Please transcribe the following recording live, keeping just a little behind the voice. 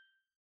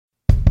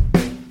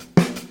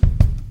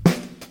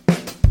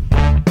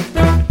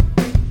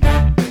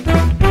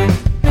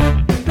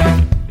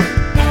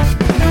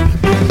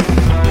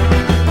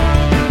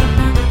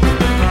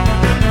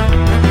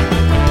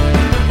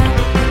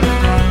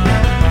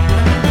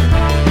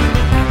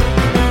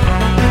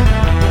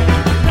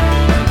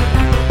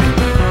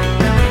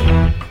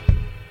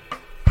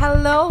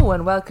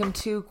and welcome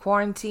to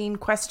Quarantine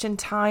Question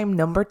Time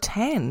number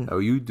 10. How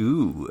you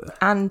do?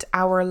 And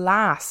our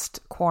last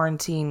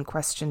Quarantine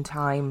Question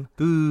Time.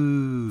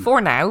 Boo.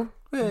 For now.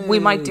 Hey. We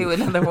might do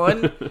another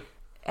one.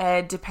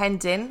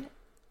 Depending.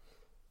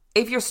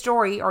 If your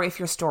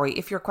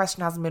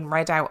question hasn't been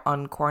read out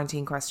on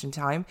Quarantine Question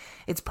Time,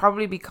 it's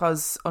probably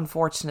because,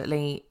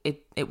 unfortunately,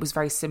 it was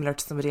very similar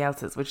to somebody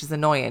else's, which is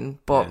annoying,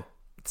 but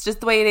it's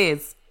just the way it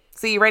is.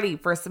 So you ready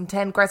for some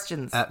 10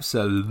 questions?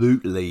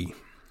 Absolutely.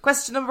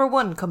 Question number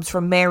 1 comes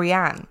from Mary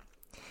Ann.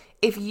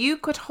 If you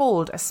could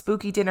hold a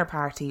spooky dinner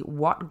party,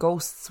 what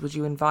ghosts would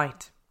you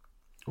invite?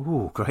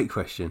 Oh, great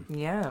question.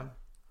 Yeah.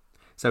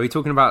 So are we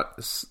talking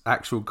about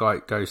actual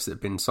ghosts that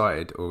have been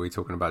sighted, or are we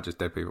talking about just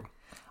dead people?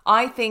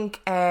 I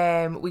think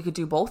we could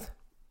do both.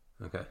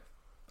 Okay.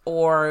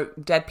 Or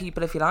dead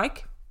people if you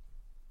like.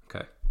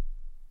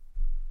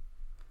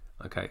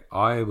 Okay.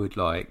 I would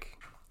like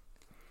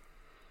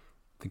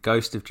the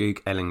ghost of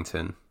Duke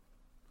Ellington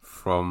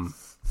from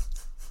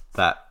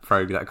that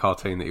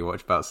cartoon that you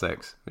watch about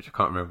sex, which I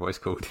can't remember what it's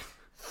called.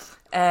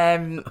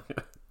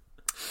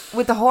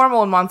 With the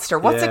hormone monster.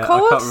 What's it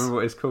called? I can't remember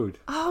what it's called.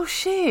 Oh,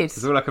 shit.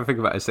 It's all I can think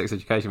about is sex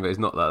education, but it's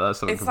not that. That's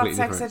something completely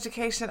different. It's not sex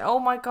education. Oh,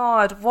 my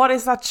God. What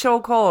is that show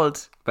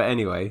called? But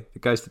anyway, the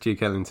ghost of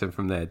Duke Ellington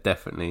from there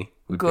definitely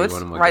would be one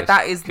of my right,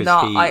 guesses. that is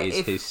not... He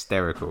is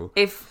hysterical.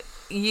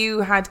 If you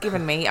had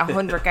given me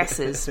 100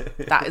 guesses,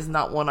 that is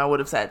not one I would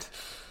have said.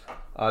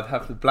 I'd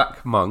have the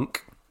Black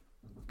Monk,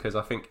 because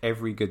I think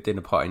every good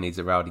dinner party needs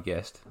a rowdy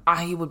guest.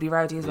 He would be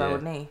rowdy as well,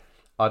 wouldn't he?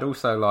 I'd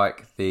also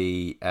like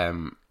the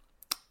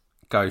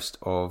ghost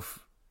of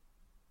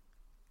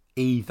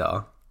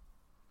either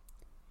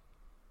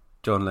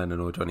John Lennon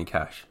or Johnny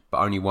Cash, but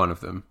only one of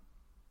them.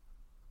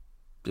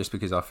 Just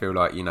because I feel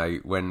like,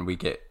 when we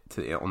get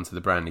onto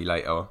the brandy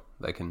later,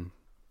 they can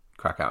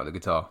crack out the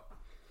guitar,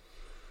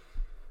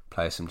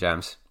 play us some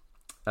jams.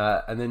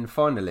 And then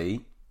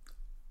finally,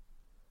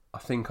 I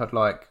think I'd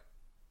like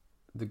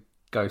the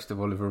ghost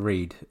of Oliver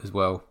Reed as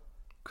well,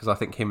 because I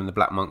think him and the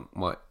Black Monk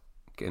might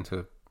get into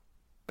a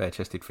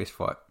bare-chested fist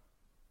fight.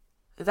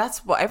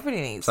 That's what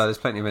everybody needs. So there's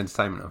plenty of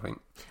entertainment, I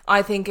think.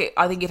 I think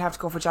you'd have to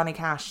go for Johnny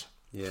Cash.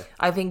 Yeah.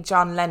 I think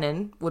John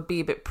Lennon would be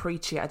a bit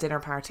preachy at a dinner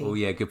party. Oh,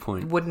 yeah, good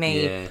point. Wouldn't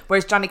he? Yeah.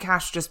 Whereas Johnny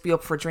Cash would just be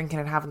up for drinking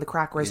and having the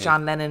crack, whereas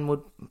John Lennon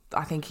would,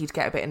 I think he'd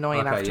get a bit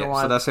annoying after a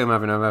while. So that's who I'm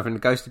having. I'm having the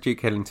Ghost of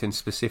Duke Ellington,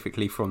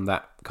 specifically from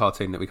that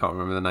cartoon that we can't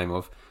remember the name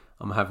of.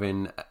 I'm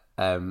having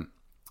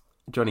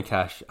Johnny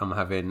Cash, I'm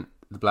having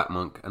the Black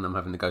Monk, and I'm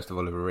having the Ghost of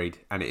Oliver Reed.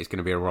 And it is going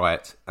to be a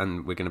riot,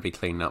 and we're going to be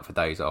cleaning up for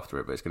days after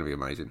it, but it's going to be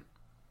amazing.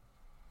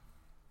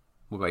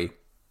 What about you?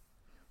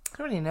 I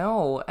don't really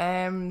know.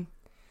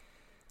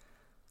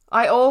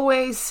 I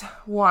always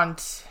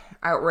want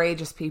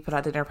outrageous people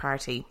at a dinner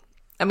party.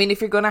 I mean, if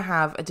you're going to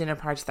have a dinner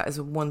party that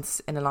is once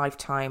in a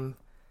lifetime,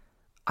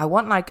 I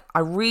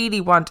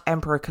really want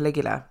Emperor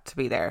Caligula to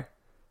be there.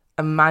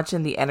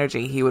 Imagine the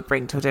energy he would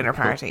bring to a dinner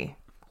party.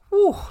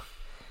 Woo.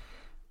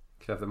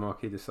 Could you have the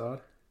Marquis de Sade?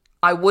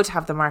 I would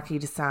have the Marquis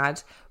de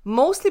Sade,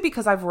 mostly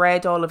because I've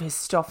read all of his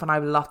stuff and I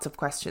have lots of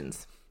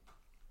questions.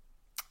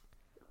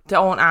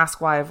 Don't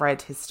ask why I've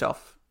read his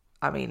stuff.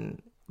 I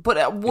mean, but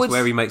it's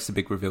where he makes the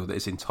big reveal that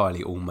it's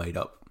entirely all made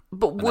up.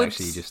 But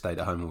actually he just stayed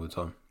at home all the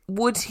time.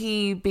 Would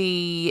he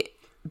be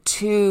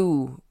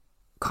too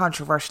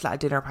controversial at a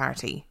dinner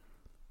party?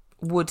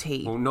 Would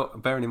he? Well,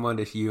 not bearing in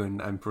mind it's you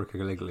and Emperor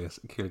Caligula,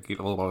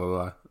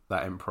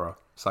 that emperor.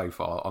 So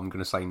far, I'm going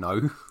to say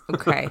no.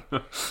 Okay.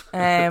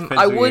 Depends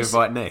I who would you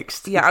invite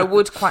next. Yeah, I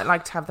would quite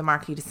like to have the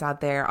Marquis de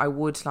Sade there. I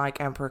would like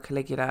Emperor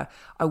Caligula.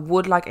 I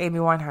would like Amy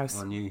Winehouse.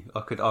 I knew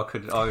I could.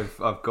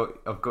 I've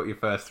got your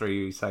first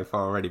three so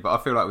far already. But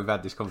I feel like we've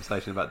had this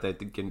conversation about their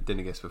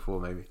dinner guests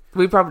before, maybe.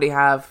 We probably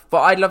have,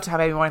 but I'd love to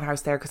have Amy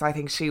Winehouse there because I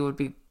think she would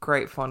be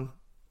great fun.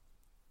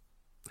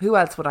 Who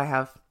else would I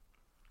have?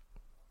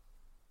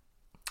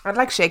 I'd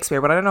like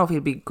Shakespeare, but I don't know if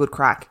he'd be good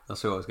crack.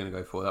 That's what I was going to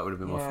go for. That would have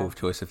been my fourth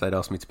choice. If they'd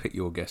asked me to pick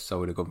your guests, I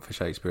would have gone for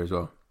Shakespeare as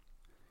well.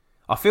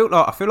 I feel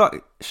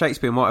like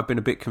Shakespeare might have been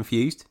a bit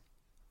confused.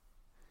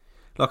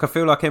 Like, I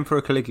feel like Emperor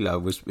Caligula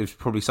was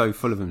probably so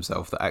full of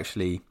himself that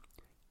actually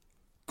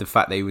the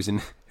fact that he was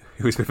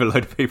with a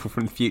load of people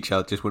from the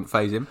future just wouldn't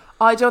faze him.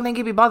 I don't think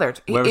he'd be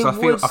bothered. Whereas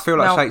I feel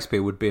like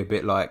Shakespeare would be a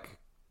bit like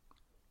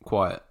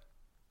quiet,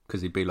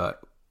 because he'd be like,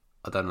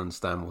 I don't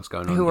understand what's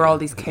going on. Who are all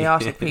these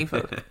chaotic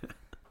people?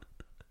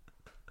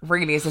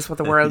 Really, is this what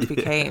the world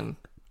became?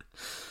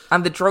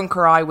 And the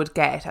drunker I would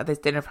get at this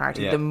dinner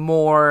party, the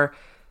more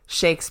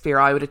Shakespeare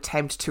I would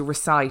attempt to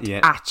recite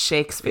at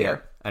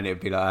Shakespeare. Yeah. And it'd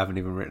be like, I haven't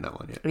even written that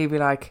one yet. He'd be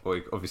like... Well,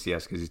 obviously,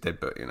 yes, because he's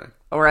dead, but,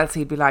 Or else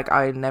he'd be like,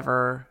 I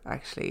never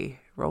actually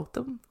wrote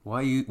them. Why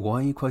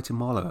are you quoting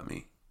Marlowe at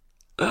me?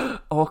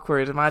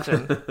 Awkward,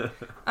 imagine.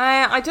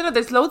 I don't know,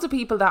 there's loads of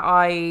people that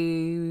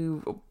I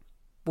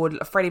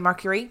would... Freddie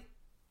Mercury.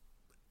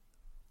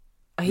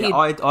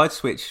 I'd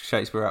switch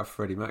Shakespeare out for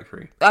Freddie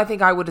Mercury. I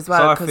think I would as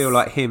well. So I feel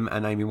like him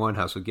and Amy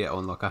Winehouse would get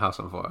on like a house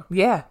on fire.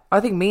 Yeah, I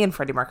think me and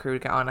Freddie Mercury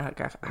would get on a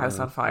house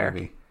on fire.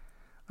 Maybe.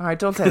 All right,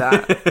 don't say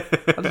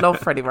that. I love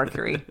Freddie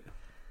Mercury.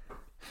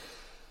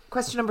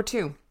 Question number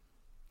 2.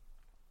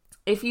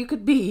 If you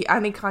could be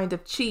any kind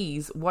of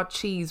cheese, what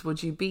cheese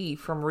would you be?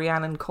 From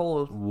Rhiannon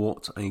Cole.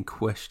 What a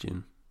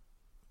question.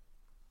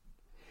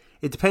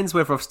 It depends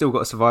whether I've still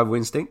got a survival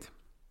instinct.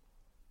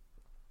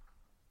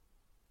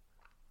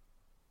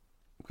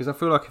 Because I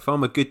feel like if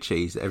I'm a good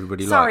cheese that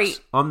everybody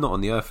likes, I'm not on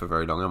the earth for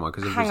very long, am I?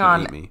 Because everybody's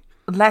going to eat me.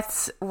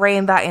 Let's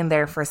rein that in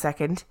there for a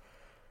second.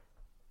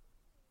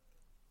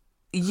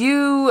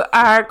 You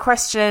are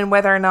questioning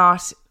whether or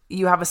not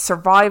you have a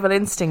survival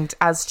instinct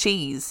as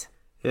cheese.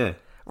 Yeah.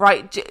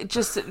 Right,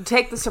 just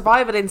take the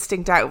survival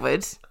instinct out of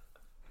it.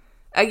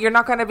 You're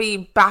not going to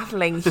be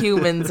battling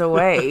humans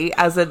away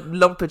as a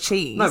lump of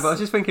cheese. No, but I was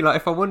just thinking, like,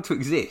 if I want to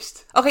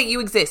exist... Okay, you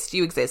exist.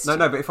 No,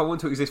 but if I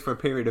want to exist for a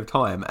period of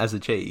time as a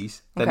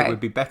cheese, then it would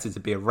be better to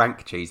be a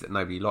rank cheese that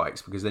nobody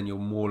likes, because then you're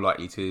more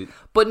likely to...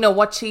 But no,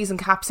 what cheese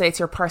encapsulates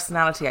your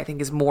personality, I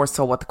think, is more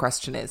so what the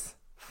question is.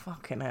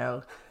 Fucking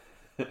hell.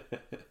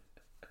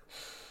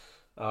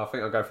 I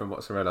think I'll go for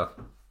mozzarella.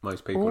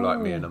 Most people like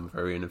me and I'm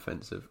very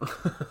inoffensive.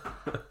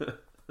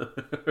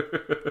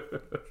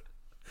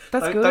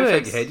 That's good. Don't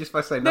shake your head just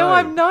by saying no. No,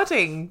 I'm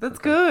nodding. That's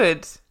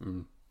good.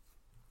 Mm.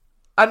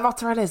 And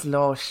mozzarella is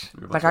lush.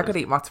 Like, I could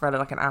eat mozzarella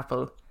like an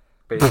apple.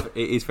 But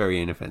it is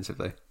very inoffensive,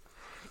 though.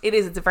 It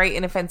is. It's a very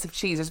inoffensive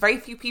cheese. There's very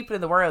few people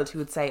in the world who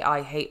would say,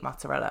 I hate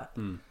mozzarella.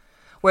 Mm.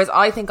 Whereas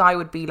I think I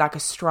would be like a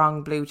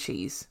strong blue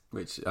cheese.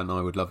 And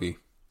I would love you.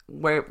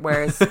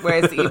 Whereas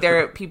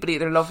people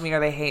either love me or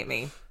they hate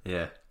me.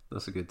 Yeah,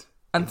 that's a good...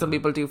 And some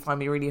people do find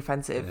me really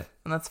offensive. Yeah.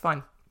 And that's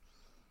fine.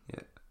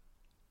 Yeah.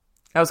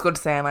 I was going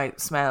to say I might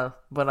smell,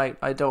 but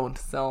I don't,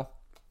 so...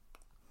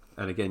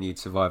 And again, you'd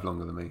survive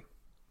longer than me.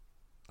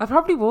 I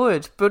probably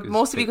would, but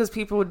mostly because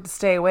people would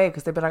stay away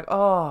because they'd be like,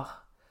 oh,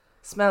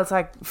 smells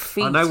like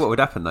feet. I know what would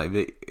happen,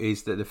 though,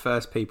 is that the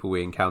first people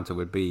we encounter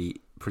would be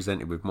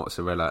presented with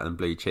mozzarella and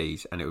blue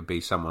cheese, and it would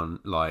be someone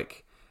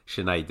like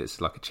Sinead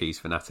that's like a cheese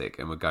fanatic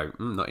and would go,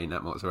 not eating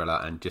that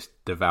mozzarella, and just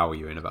devour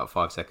you in about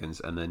 5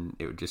 seconds, and then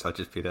I'd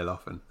just be there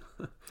laughing.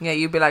 Yeah,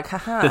 you'd be like,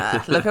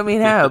 haha, look at me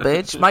now,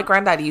 bitch. My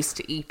granddad used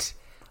to eat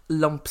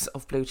lumps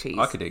of blue cheese.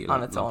 I could eat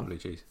on its own. Blue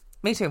cheese.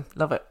 Me too.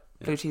 Love it.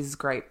 Yeah. Blue cheese is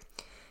great.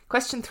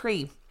 Question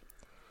 3.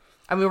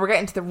 I mean, we're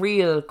getting to the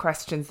real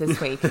questions this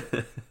week.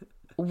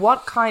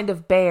 What kind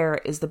of bear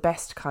is the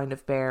best kind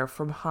of bear?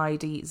 From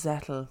Heidi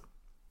Zettel.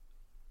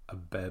 A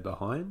bear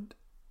behind?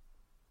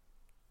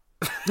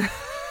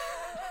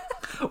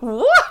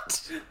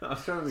 What? I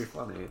was trying to be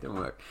funny. It didn't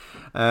work.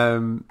 I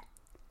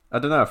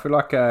don't know. I feel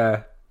like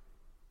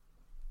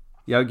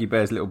Yogi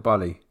Bear's little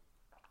bully.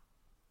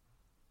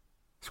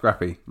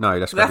 Scrappy. No,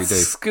 that's Scrappy-Doo.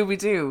 That's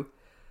Scooby-Doo.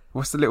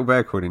 What's the little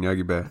bear called in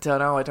Yogi Bear? Don't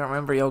know. I don't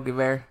remember Yogi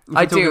Bear.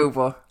 But...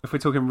 If we're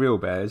talking real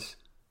bears,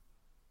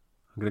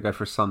 I'm going to go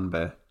for a sun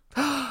bear.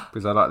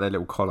 Because I like their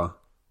little collar.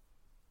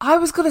 I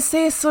was going to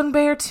say a sun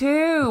bear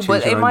too.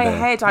 But in my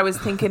head, I was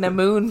thinking a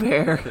moon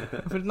bear.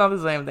 But not the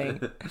same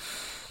thing.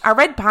 Are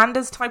red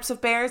pandas types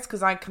of bears? Because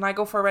can I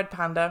go for a red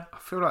panda? I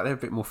feel like they're a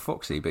bit more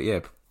foxy, but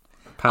yeah.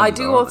 I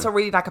do also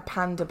really like a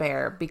panda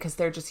bear because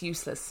they're just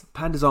useless.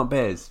 Pandas aren't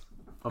bears.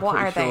 What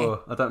are they?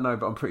 I don't know,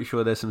 but I'm pretty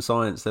sure there's some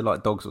science. They're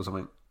like dogs or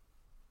something.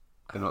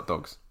 They're not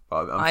dogs.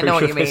 But I know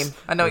what you mean.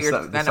 I know what you're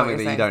saying. Something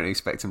that you don't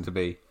expect them to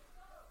be.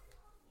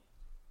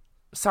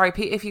 Sorry,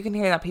 if you can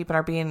hear that, people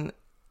are being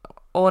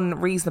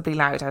unreasonably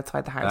loud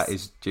outside the house. That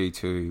is due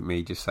to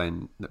me just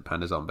saying that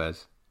pandas aren't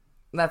bears.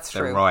 That's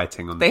true. They're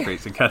rioting on the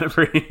streets in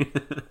Canterbury.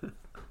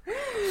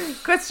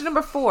 Question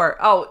number 4.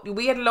 Oh,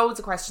 we had loads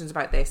of questions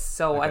about this,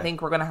 so okay. I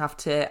think we're going to have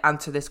to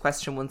answer this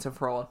question once and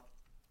for all.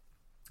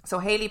 So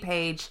Hayley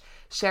Page,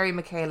 Sherry,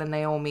 Michaela,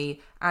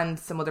 Naomi, and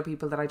some other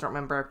people that I don't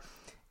remember.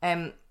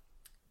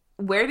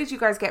 Where did you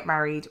guys get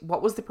married?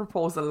 What was the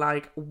proposal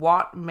like?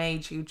 What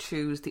made you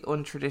choose the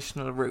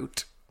untraditional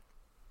route?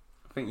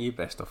 I think you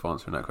best off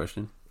answering that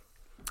question.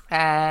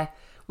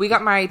 We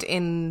got married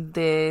in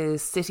the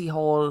City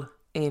Hall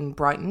in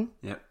Brighton.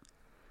 Yep.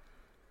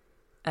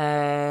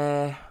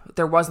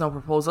 There was no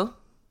proposal.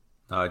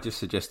 No, I just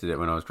suggested it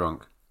when I was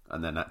drunk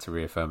and then had to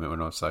reaffirm it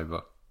when I was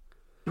sober.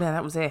 Yeah,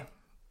 that was it.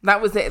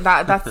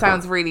 That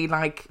sounds really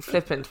like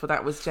flippant, but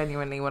that was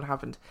genuinely what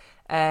happened.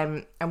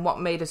 And what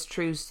made us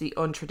choose the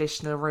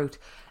untraditional route?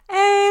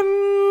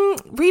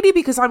 Really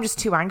because I'm just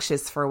too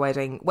anxious for a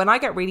wedding. When I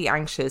get really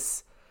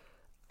anxious,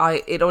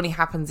 it only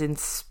happens in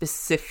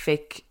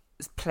specific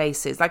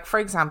places. Like, for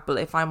example,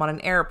 if I'm on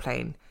an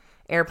airplane,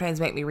 airplanes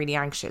make me really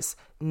anxious.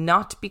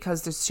 Not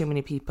because there's too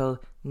many people,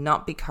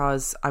 not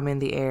because I'm in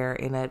the air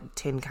in a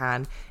tin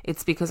can.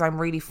 It's because I'm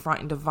really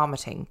frightened of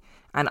vomiting.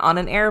 And on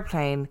an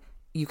airplane,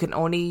 you can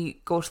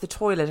only go to the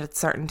toilet at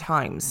certain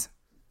times.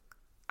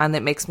 And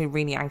it makes me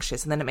really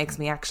anxious. And then it makes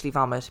me actually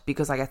vomit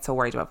because I get so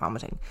worried about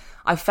vomiting.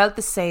 I felt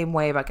the same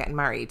way about getting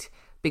married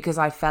because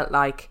I felt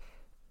like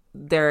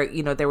there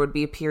would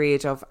be a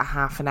period of a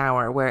half an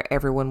hour where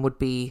everyone would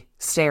be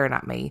staring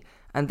at me.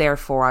 And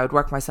therefore I would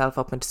work myself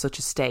up into such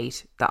a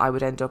state that I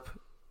would end up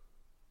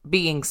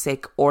being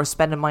sick or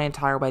spending my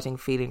entire wedding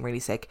feeling really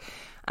sick.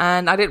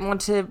 And I didn't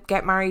want to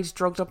get married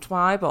drugged up to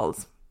my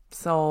eyeballs.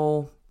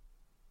 So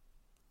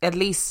at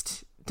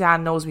least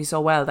Dan knows me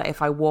so well that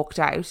if I walked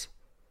out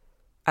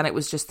and it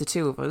was just the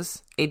two of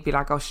us, he'd be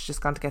like, oh, she's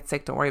just gone to get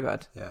sick, don't worry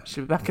about it. Yeah.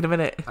 She'll be back in a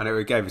minute. And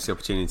it gave us the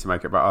opportunity to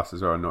make it about us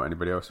as well and not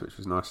anybody else, which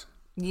was nice.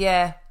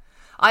 Yeah.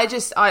 I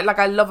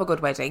love a good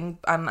wedding,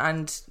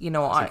 and you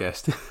know, As a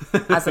guest.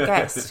 as a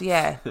guest,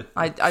 yeah.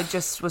 I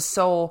just was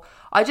so,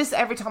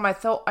 every time I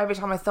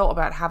thought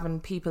about having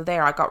people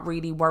there, I got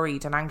really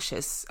worried and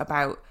anxious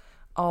about,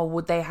 oh,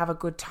 would they have a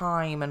good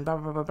time and blah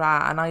blah blah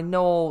blah. And I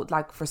know,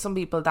 like, for some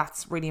people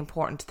that's really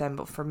important to them,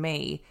 but for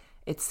me,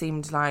 it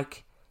seemed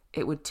like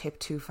it would tip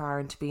too far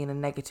into being a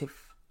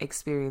negative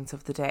experience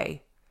of the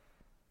day.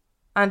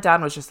 And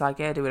Dan was just like,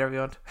 yeah, do whatever you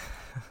want.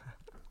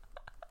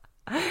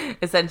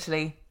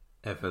 Essentially.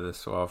 Ever the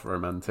suave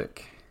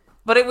romantic.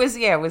 But it was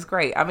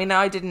great. I mean,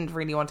 I didn't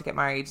really want to get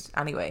married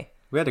anyway.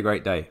 We had a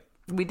great day.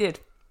 We did.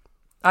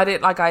 I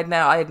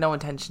had no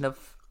intention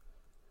of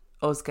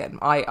us getting.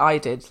 I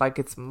did. Like,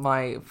 it's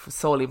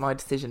solely my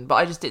decision. But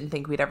I just didn't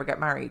think we'd ever get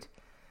married.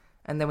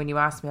 And then when you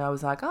asked me, I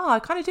was like, oh, I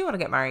kind of do want to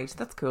get married.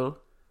 That's cool.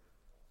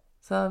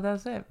 So that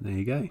was it. There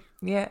you go.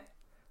 Yeah.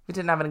 We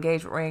didn't have an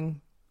engagement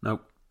ring.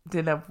 Nope.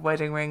 Didn't have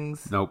wedding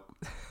rings. Nope.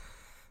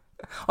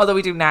 Although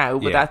we do now,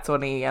 but that's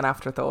only an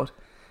afterthought.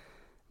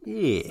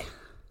 Yeah.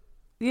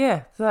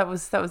 Yeah, so that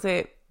was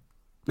it.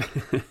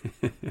 There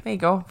you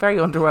go. Very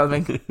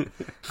underwhelming.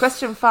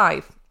 Question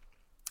 5.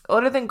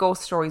 Other than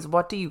ghost stories,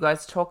 what do you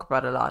guys talk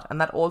about a lot?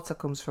 And that also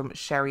comes from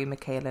Sherry,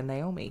 Michaela, and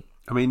Naomi.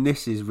 I mean,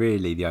 this is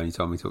really the only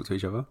time we talk to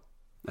each other.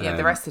 Yeah,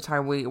 the rest of the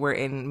time we're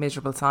in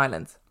miserable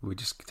silence. We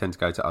just tend to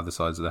go to other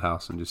sides of the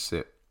house and just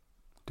sit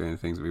doing the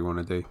things that we want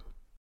to do.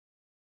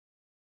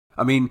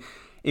 I mean,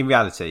 in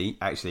reality,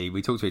 actually,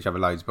 we talk to each other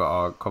loads, but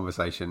our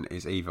conversation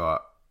is either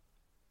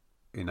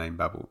inane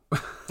babble.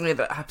 Yeah,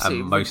 but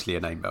absolutely. And mostly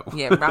inane babble.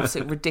 Yeah,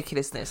 absolute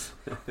ridiculousness.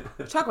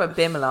 We talk about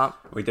BIM a lot.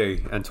 We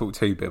do, and talk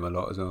to BIM a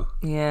lot as well.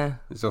 Yeah.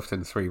 It's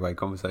often 3-way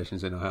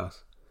conversations in our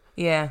house.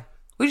 Yeah.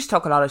 We just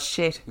talk a lot of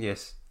shit.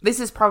 Yes. This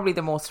is probably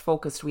the most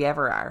focused we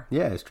ever are.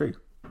 Yeah, it's true.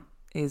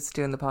 Is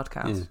doing the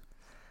podcast.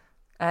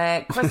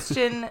 Yeah.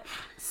 Question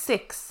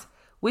 6.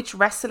 Which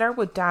wrestler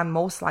would Dan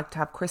most like to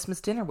have Christmas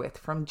dinner with?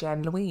 From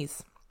Jen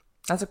Louise.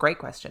 That's a great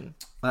question.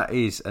 That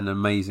is an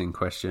amazing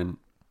question.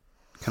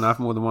 Can I have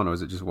more than one, or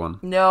is it just one?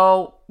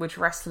 No. Which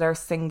wrestler?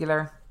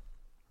 Singular.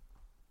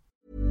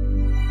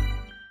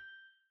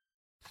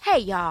 Hey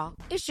y'all,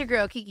 it's your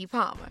girl Keke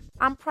Palmer.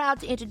 I'm proud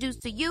to introduce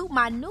to you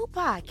my new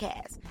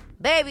podcast.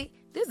 Baby,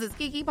 this is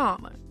Keke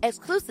Palmer,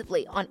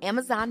 exclusively on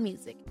Amazon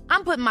Music.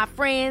 I'm putting my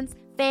friends,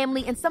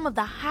 family, and some of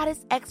the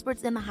hottest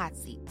experts in the hot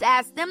seat to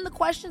ask them the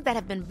questions that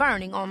have been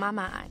burning on my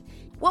mind.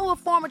 What would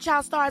former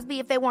child stars be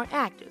if they weren't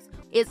actors?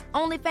 Is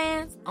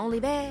OnlyFans only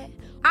bad?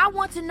 I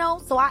want to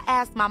know, so I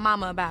asked my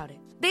mama about it.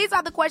 These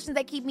are the questions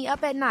that keep me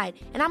up at night,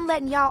 and I'm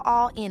letting y'all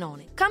all in on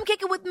it. Come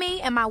kick it with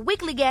me and my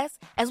weekly guests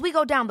as we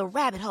go down the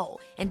rabbit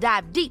hole and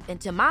dive deep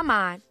into my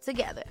mind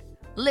together.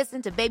 Listen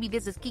to Baby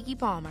This is Keke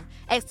Palmer,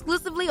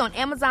 exclusively on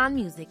Amazon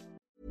Music.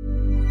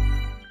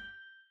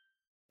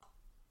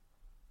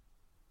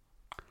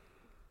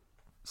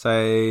 So,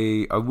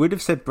 I would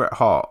have said Bret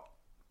Hart.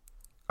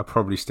 I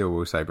probably still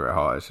will say Bret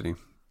Hart, actually.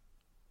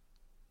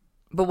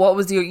 But what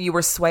was you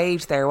were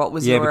swayed there? What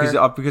was your...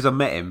 because I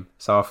met him,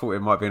 so I thought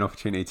it might be an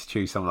opportunity to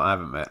choose someone I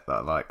haven't met that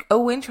I like.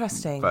 Oh,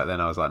 interesting. But then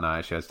I was like, no,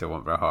 actually, I still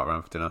want Bret Hart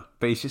around for dinner.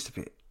 But he's just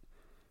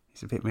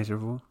he's a bit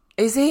miserable.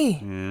 Is he?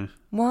 Yeah.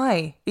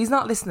 Why? He's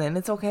not listening.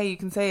 It's okay, you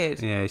can say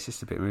it. Yeah, he's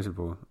just a bit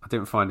miserable. I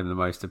didn't find him the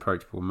most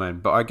approachable man.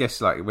 But I guess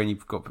like when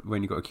you've got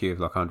a queue of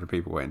like 100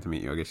 people waiting to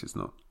meet you, I guess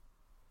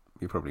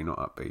you're probably not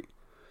upbeat.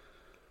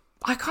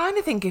 I kind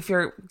of think if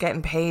you're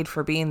getting paid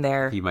for being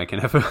there, You make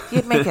an effort.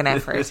 you'd make an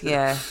effort,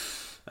 yeah.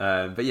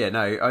 But yeah,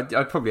 no,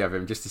 I'd probably have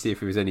him just to see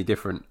if he was any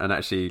different. And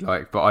actually,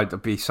 like, but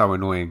I'd be so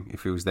annoying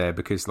if he was there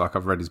because, like,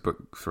 I've read his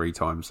book 3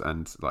 times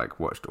and like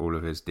watched all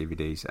of his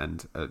DVDs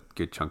and a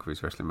good chunk of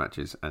his wrestling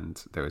matches.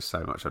 And there was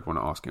so much I'd want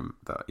to ask him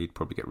that he'd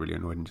probably get really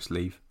annoyed and just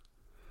leave.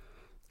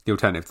 The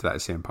alternative to that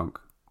is CM Punk,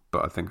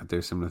 but I think I'd do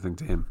a similar thing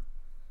to him.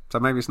 So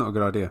maybe it's not a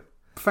good idea.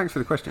 Thanks for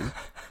the question.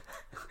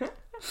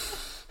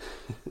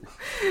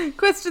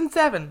 Question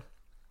 7.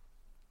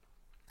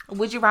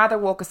 Would you rather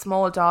walk a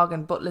small dog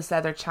in buttless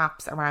leather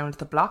chaps around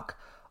the block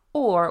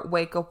or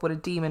wake up with a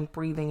demon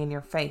breathing in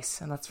your face?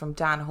 And that's from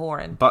Dan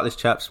Horan. Buttless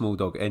chap, small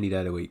dog, any day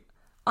of the week.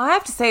 I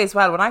have to say as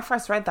well, when I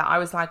first read that, I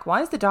was like,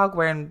 why is the dog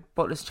wearing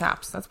buttless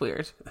chaps? That's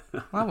weird.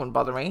 That wouldn't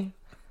bother me.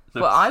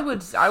 But I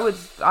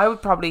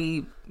would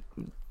probably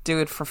do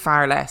it for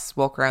far less,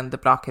 walk around the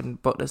block in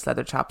buttless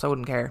leather chaps. I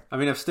wouldn't care. I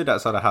mean, I've stood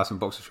outside a house in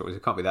boxer shorts.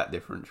 It can't be that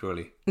different,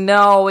 surely.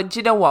 No, and do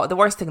you know what? The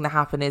worst thing that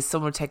happened is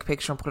someone would take a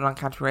picture and put it on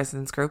Canterbury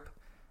Residence Group.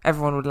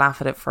 Everyone would laugh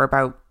at it for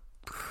about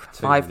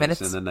 5 minutes.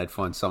 And then they'd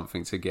find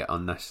something to get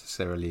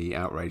unnecessarily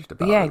outraged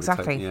about. Yeah,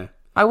 exactly.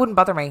 I wouldn't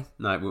bother me.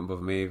 No, it wouldn't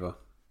bother me either.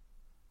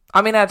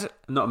 I mean, I'm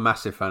not a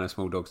massive fan of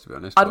small dogs, to be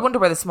honest. I'd wonder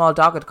where the small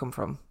dog had come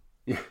from.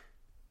 Yeah.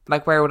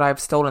 Like, where would I have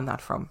stolen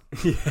that from?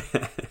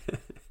 Yeah.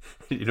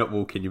 You're not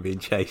walking, you're being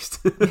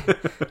chased.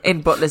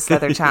 In buttless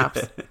leather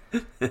chaps.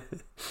 Yeah,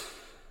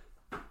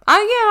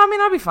 I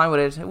mean, I'd be fine with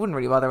it. It wouldn't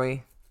really bother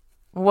me.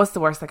 Well, what's the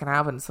worst that can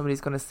happen?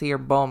 Somebody's going to see your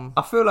bum.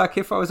 I feel like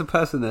if I was a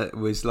person that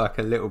was like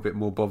a little bit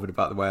more bothered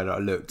about the way that I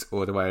looked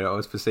or the way that I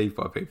was perceived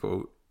by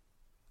people,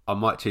 I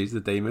might choose the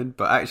demon.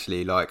 But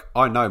actually, like,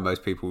 I know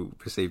most people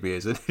perceive me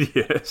as an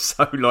idiot.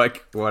 So,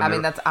 like, I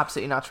mean, that's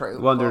absolutely not true.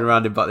 Wandering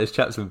around in buttless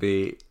chaps would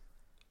be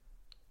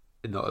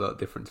not a lot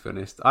different, to be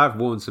honest. I have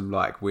worn some,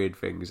 like, weird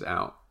things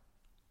out.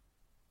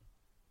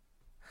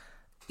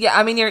 Yeah,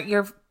 I mean,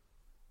 your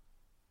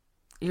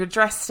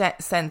dress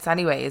sense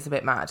anyway is a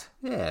bit mad.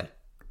 Yeah.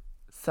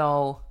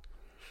 So,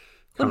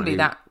 wouldn't be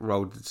that.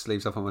 Rolled the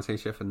sleeves up on my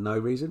t-shirt for no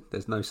reason.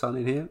 There's no sun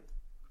in here.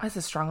 That's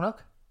a strong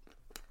look.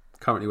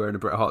 Currently wearing a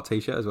Bret Hart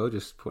t-shirt as well,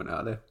 just point it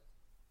out there.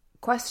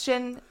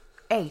 Question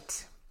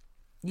 8.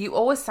 You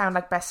always sound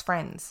like best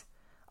friends.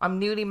 I'm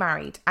newly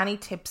married. Any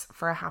tips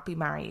for a happy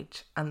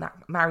marriage? And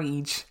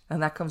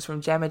that comes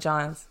from Gemma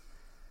Giles.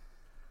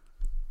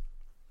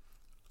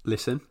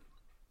 Listen.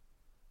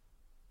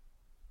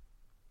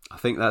 I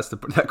think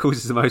that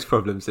causes the most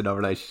problems in our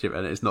relationship,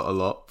 and it's not a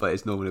lot, but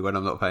it's normally when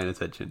I'm not paying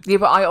attention. Yeah,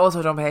 but I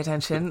also don't pay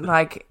attention.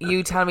 Like,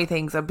 you tell me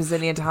things a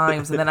bazillion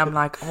times, and then I'm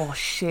like, oh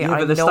shit,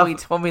 I know he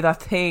told me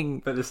that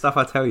thing. But the stuff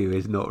I tell you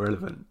is not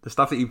relevant. The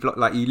stuff that you block,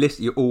 like,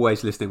 you're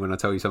always listening when I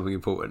tell you something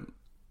important.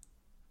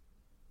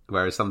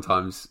 Whereas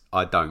sometimes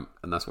I don't,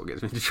 and that's what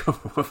gets me into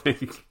trouble, I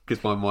think,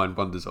 because my mind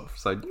wanders off.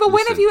 So, but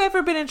when have you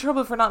ever been in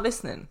trouble for not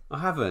listening? I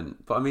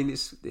haven't, but I mean,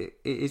 it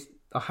is.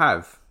 I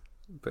have,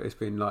 but it's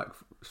been like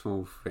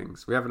small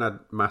things. We haven't had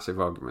massive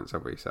arguments,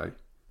 have we? So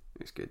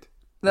it's good.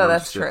 No,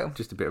 that's true.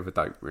 Just a bit of a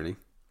dope, really.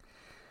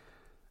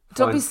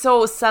 Don't be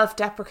so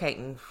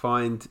self-deprecating.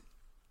 Find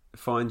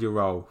your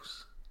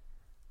roles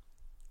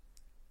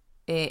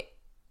in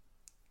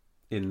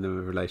the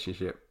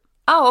relationship.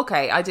 Oh,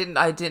 okay. I didn't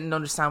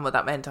understand what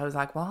that meant. I was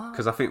like, what?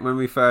 Because I think when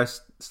we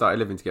first started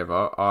living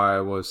together, I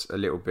was a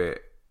little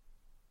bit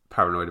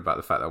paranoid about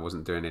the fact that I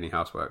wasn't doing any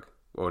housework,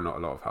 or not a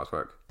lot of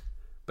housework.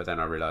 But then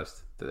I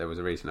realised that there was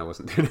a reason I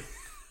wasn't doing it.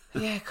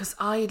 Yeah, because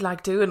I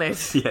like doing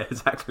it. Yeah,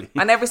 exactly.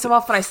 And every so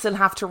often I still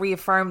have to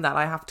reaffirm that.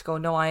 I have to go,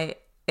 no,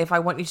 if I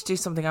want you to do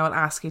something, I will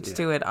ask you to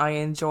do it. I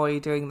enjoy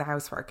doing the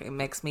housework. It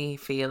makes me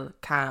feel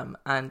calm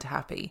and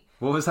happy.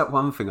 What was that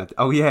one thing I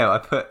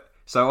put...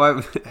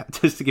 So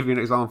just to give you an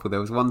example, there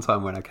was one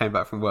time when I came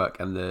back from work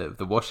and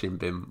the washing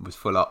bin was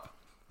full up.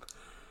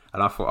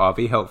 And I thought, I'll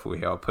be helpful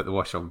here. I'll put the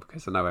wash on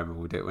because I know Emma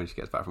will do it when she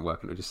gets back from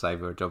work and it'll just save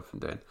her a job from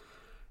doing.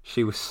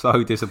 She was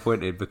so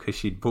disappointed because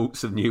she'd bought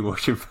some new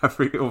washing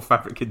fabric or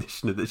fabric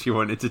conditioner that she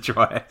wanted to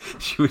try.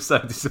 She was so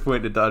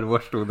disappointed that I'd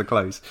washed all the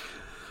clothes.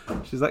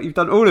 She's like, you've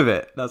done all of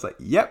it? And I was like,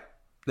 yep.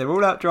 They're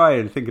all out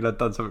drying, thinking I'd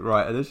done something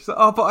right. And then she's like,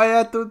 oh, but I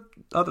had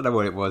I don't know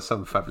what it was,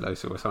 some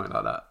Fabuloso or something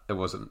like that. It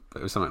wasn't, but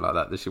it was something like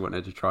that she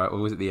wanted to try. Or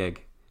was it the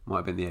egg? Might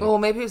have been the egg. Oh,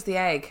 maybe it was the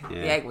egg.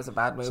 Yeah. The egg was a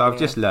bad movie. So I've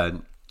just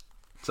learned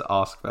to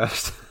ask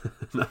first.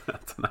 No, I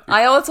don't know.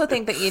 I also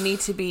think that you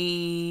need to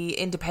be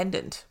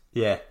independent.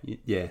 Yeah.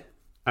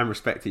 And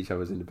respect each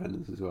other's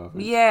independence as well. I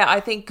think. Yeah, I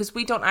think because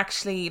we don't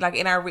actually, like,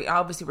 in our...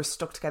 obviously, we're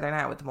stuck together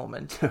now at the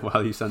moment.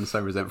 Well, you sound so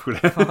resentful.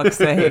 For fuck's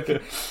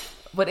sake.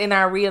 But in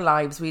our real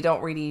lives, we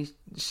don't really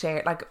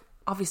share... Like,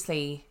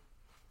 obviously,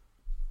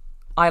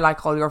 I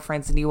like all your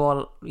friends and you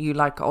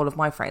like all of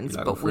my friends.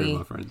 Like but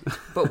my friends.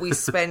 But we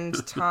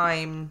spend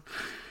time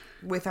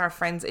with our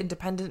friends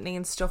independently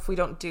and stuff. We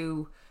don't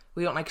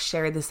like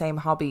share the same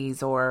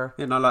hobbies or...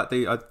 Yeah, no,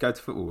 I go to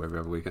football every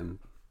other weekend.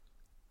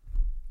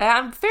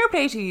 And fair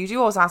play to you. You do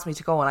always ask me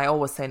to go and I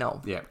always say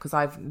no. Yeah. Because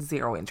I've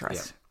zero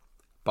interest. Yeah.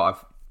 But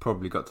I've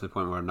probably got to the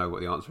point where I know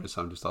what the answer is,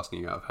 so I'm just asking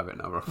you out of habit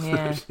now rather than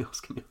actually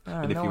asking you.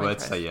 And if you were to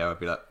say yeah,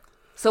 I'd be like...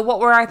 So what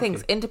were our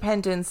things?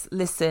 Independence,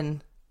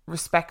 listen,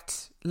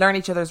 respect, learn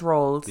each other's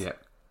roles. Yeah.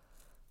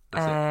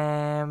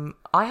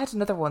 I had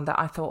another one that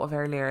I thought of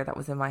earlier that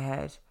was in my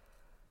head.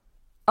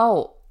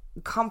 Oh,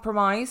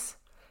 compromise.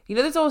 You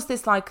know, there's always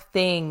this like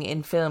thing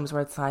in films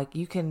where it's like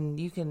you can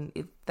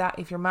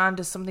if your man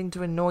does something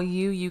to annoy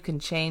you, you can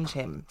change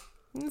him.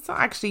 It's not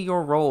actually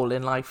your role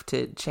in life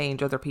to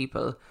change other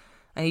people,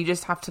 and you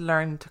just have to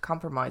learn to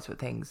compromise with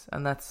things,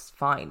 and that's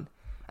fine.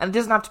 And it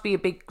doesn't have to be a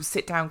big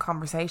sit down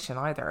conversation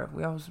either.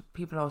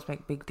 People always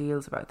make big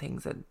deals about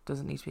things that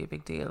doesn't need to be a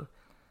big deal.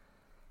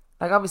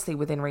 Like, obviously,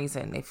 within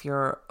reason, if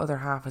your other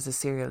half is a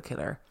serial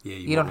killer,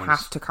 you don't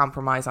have to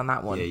compromise on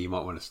that one. Yeah, you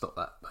might want to stop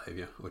that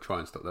behaviour, or try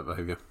and stop that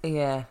behaviour.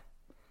 Yeah.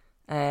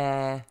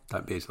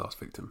 Don't be his last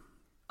victim.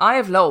 I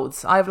have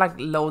loads. I have, like,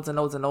 loads and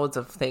loads and loads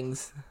of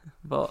things,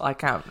 but I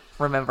can't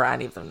remember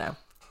any of them now.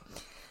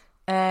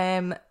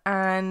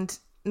 And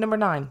number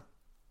 9.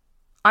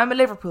 I'm a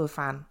Liverpool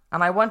fan,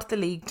 and I want the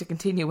league to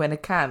continue when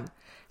it can.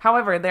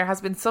 However, there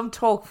has been some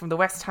talk from the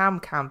West Ham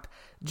camp.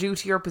 Due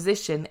to your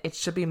position, it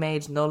should be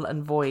made null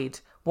and void.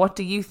 What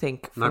do you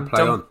think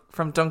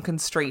from Duncan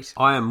Street?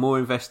 I am more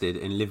invested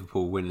in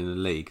Liverpool winning the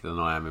league than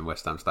I am in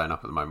West Ham staying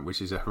up at the moment,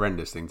 which is a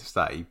horrendous thing to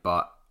say,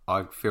 but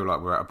I feel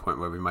like we're at a point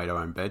where we made our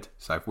own bed.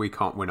 So if we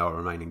can't win our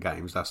remaining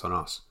games, that's on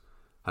us.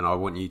 And I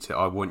want you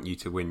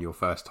to win your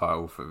first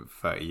title for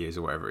 30 years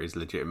or whatever it is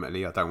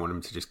legitimately. I don't want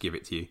them to just give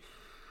it to you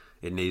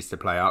it needs to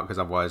play out, because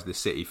otherwise the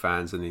City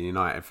fans and the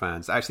United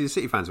fans... Actually, the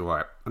City fans are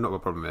right. I've not got a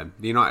problem with them.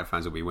 The United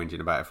fans will be whinging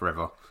about it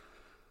forever.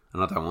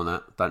 And I don't want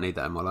that. Don't need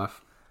that in my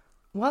life.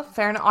 Well,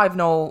 fair enough.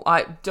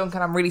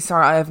 Duncan, I'm really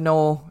sorry. I have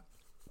no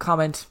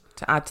comment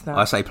to add to that.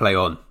 I say play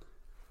on.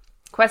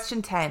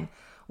 Question 10.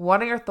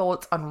 What are your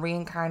thoughts on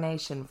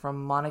reincarnation,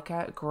 from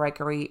Monica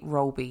Gregory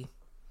Roby?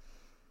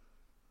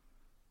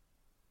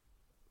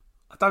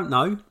 I don't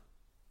know.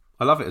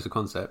 I love it as a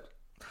concept.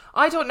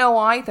 I don't know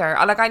either.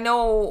 I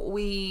know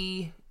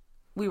we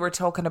were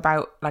talking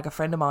about, like, a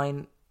friend of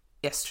mine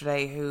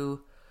yesterday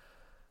who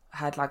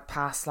had, like,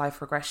 past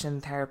life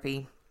regression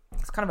therapy.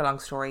 It's kind of a long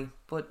story,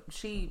 but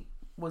she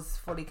was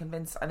fully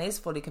convinced and is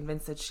fully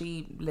convinced that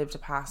she lived a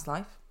past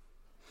life.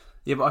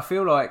 Yeah, but I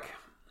feel like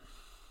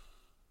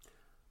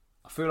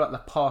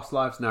the past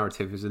lives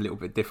narrative is a little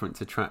bit different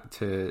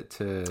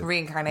to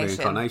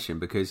reincarnation,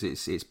 because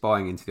it's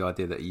buying into the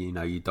idea that, you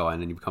know, you die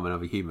and then you become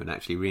another human.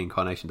 Actually,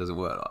 reincarnation doesn't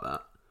work like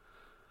that.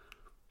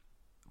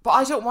 But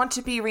I don't want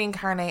to be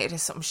reincarnated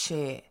as some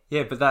shit.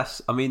 Yeah, but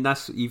that's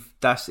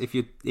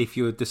if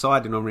you're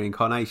deciding on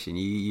reincarnation,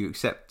 you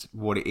accept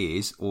what it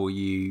is or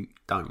you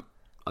don't.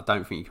 I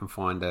don't think you can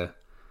find a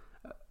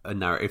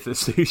narrative that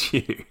suits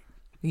you.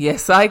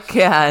 Yes, I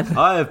can.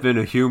 I have been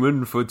a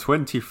human for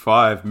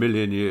 25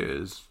 million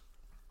years.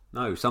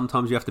 No,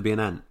 sometimes you have to be an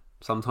ant.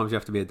 Sometimes you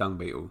have to be a dung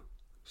beetle.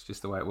 It's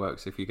just the way it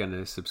works if you're going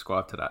to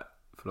subscribe to that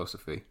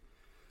philosophy.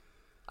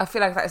 I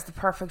feel like that is the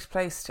perfect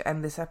place to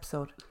end this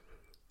episode.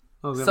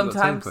 Oh, we haven't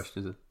got 10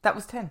 questions then. That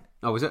was 10.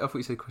 Oh, was it? I thought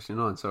you said question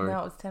 9, sorry. No,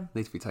 it was 10.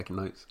 Need to be taking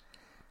notes.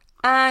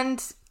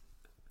 And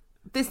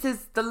this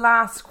is the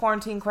last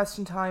quarantine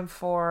question time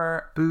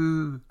for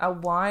a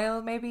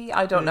while, maybe.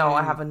 I don't know.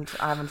 I haven't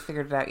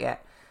figured it out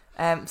yet.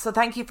 So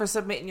thank you for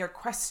submitting your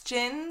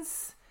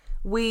questions.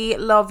 We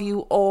love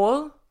you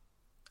all,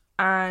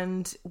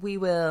 and we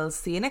will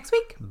see you next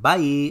week.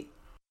 Bye.